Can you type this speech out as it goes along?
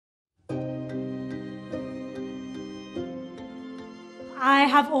I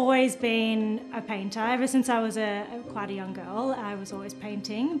have always been a painter. Ever since I was quite a young girl, I was always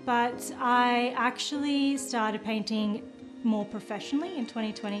painting. But I actually started painting more professionally in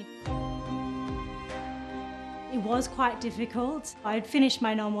 2020. It was quite difficult. I'd finish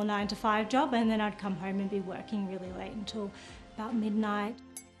my normal 9-to-5 job and then I'd come home and be working really late until about midnight.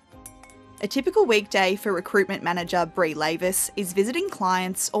 A typical weekday for recruitment manager Bree Lavis is visiting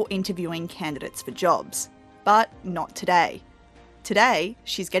clients or interviewing candidates for jobs. But not today. Today,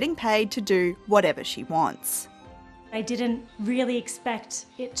 she's getting paid to do whatever she wants. I didn't really expect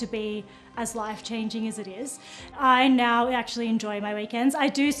it to be as life-changing as it is. I now actually enjoy my weekends. I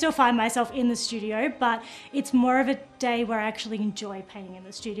do still find myself in the studio, but it's more of a day where I actually enjoy painting in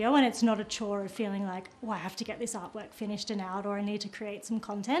the studio, and it's not a chore of feeling like, oh, I have to get this artwork finished and out, or I need to create some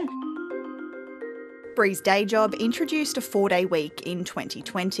content. Bree's day job introduced a 4-day week in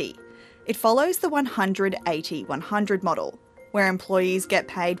 2020. It follows the 100-80-100 model, where employees get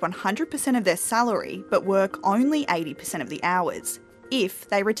paid 100% of their salary but work only 80% of the hours, if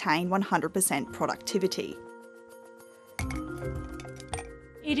they retain 100% productivity.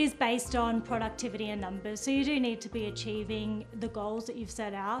 It is based on productivity and numbers, so you do need to be achieving the goals that you've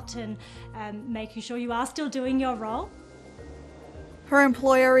set out and making sure you are still doing your role. Her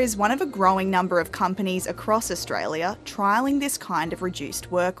employer is one of a growing number of companies across Australia trialling this kind of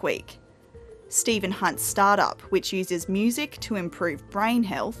reduced work week. Stephen Hunt's startup, which uses music to improve brain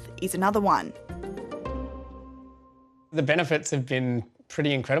health, is another one. The benefits have been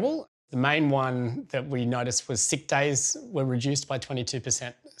pretty incredible. The main one that we noticed was sick days were reduced by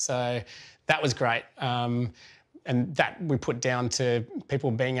 22%. So that was great. And that we put down to people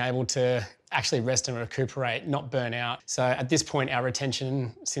being able to actually rest and recuperate, not burn out. So at this point, our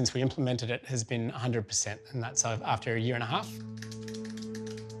retention since we implemented it has been 100%, and that's after a year and a half.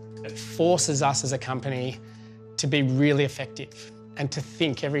 It forces us as a company to be really effective and to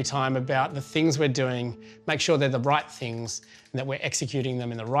think every time about the things we're doing, make sure they're the right things and that we're executing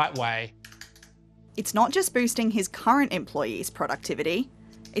them in the right way. It's not just boosting his current employees' productivity,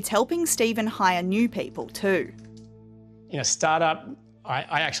 it's helping Stephen hire new people too. In a startup, I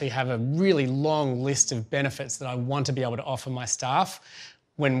actually have a really long list of benefits that I want to be able to offer my staff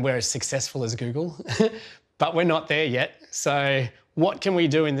when we're as successful as Google, but we're not there yet. So what can we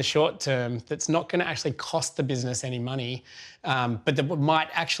do in the short term that's not going to actually cost the business any money, but that might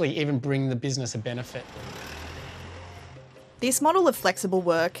actually even bring the business a benefit? This model of flexible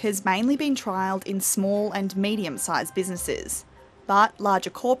work has mainly been trialled in small and medium-sized businesses, but larger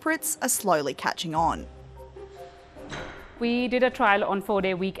corporates are slowly catching on. We did a trial on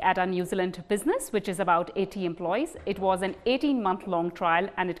 4-day week at our New Zealand business, which is about 80 employees. It was an 18-month-long trial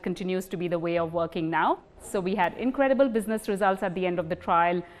and it continues to be the way of working now. So we had incredible business results at the end of the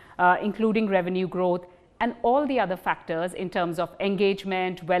trial, including revenue growth, and all the other factors in terms of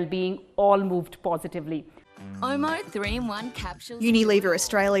engagement, well-being, all moved positively. Omo 3-in-1 capsules. Unilever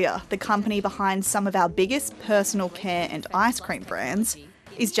Australia, the company behind some of our biggest personal care and ice cream brands,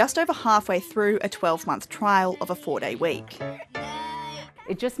 is just over halfway through a 12-month trial of a 4-day week.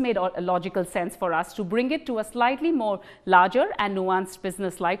 It just made a logical sense for us to bring it to a slightly more larger and nuanced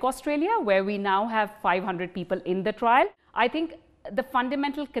business like Australia, where we now have 500 people in the trial. I think the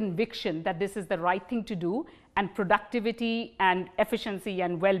fundamental conviction that this is the right thing to do, and productivity and efficiency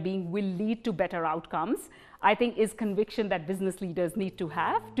and well-being will lead to better outcomes, I think is conviction that business leaders need to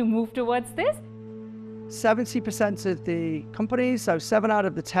have to move towards this. 70% of the companies, so 7 out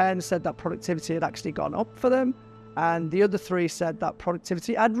of the 10, said that productivity had actually gone up for them. And the other 3 said that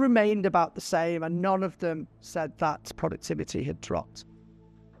productivity had remained about the same, and none of them said that productivity had dropped.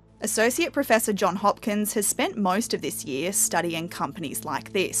 Associate Professor John Hopkins has spent most of this year studying companies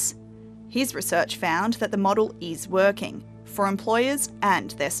like this. His research found that the model is working for employers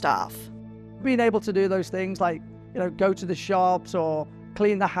and their staff. Being able to do those things like, go to the shops or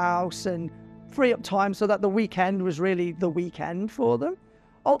clean the house and free up time so that the weekend was really the weekend for them.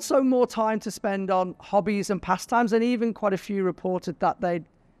 Also more time to spend on hobbies and pastimes, and even quite a few reported that they'd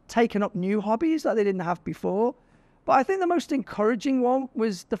taken up new hobbies that they didn't have before. But I think the most encouraging one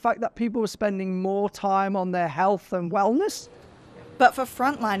was the fact that people were spending more time on their health and wellness. But for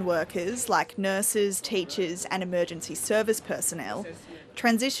frontline workers like nurses, teachers and emergency service personnel,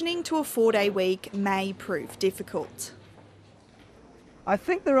 transitioning to a 4-day week may prove difficult. I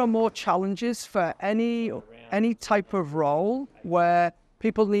think there are more challenges for any type of role where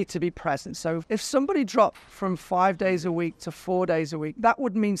people need to be present. So if somebody dropped from 5 days a week to 4 days a week, that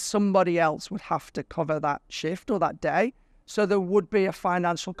would mean somebody else would have to cover that shift or that day. So there would be a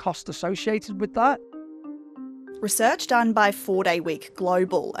financial cost associated with that. Research done by 4-Day Week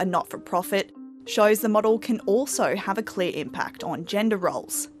Global, a not-for-profit, shows the model can also have a clear impact on gender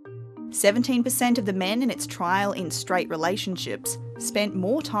roles. 17% of the men in its trial in straight relationships spent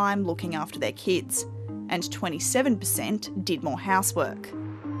more time looking after their kids, and 27% did more housework.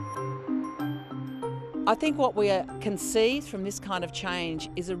 I think what we can see from this kind of change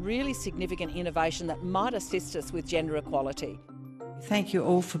is a really significant innovation that might assist us with gender equality. Thank you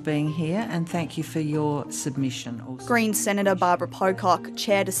all for being here and thank you for your submission also. Greens Senator Barbara Pocock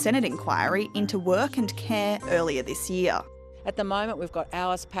chaired a Senate inquiry into work and care earlier this year. At the moment, we've got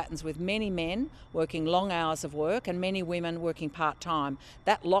hours patterns with many men working long hours of work and many women working part-time.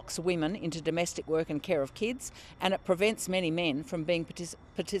 That locks women into domestic work and care of kids, and it prevents many men from being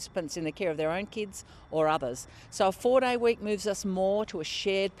participants in the care of their own kids or others. So a 4-day week moves us more to a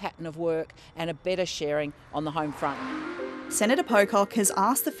shared pattern of work and a better sharing on the home front. Senator Pocock has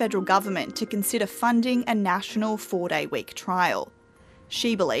asked the federal government to consider funding a national 4-day week trial.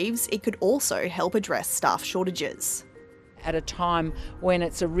 She believes it could also help address staff shortages. At a time when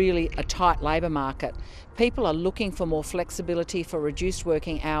it's a tight labour market, people are looking for more flexibility, for reduced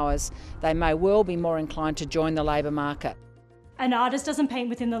working hours. They may well be more inclined to join the labour market. An artist doesn't paint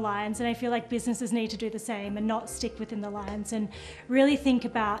within the lines, and I feel like businesses need to do the same and not stick within the lines and really think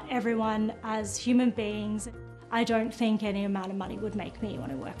about everyone as human beings. I don't think any amount of money would make me want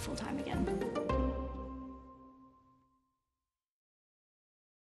to work full-time again.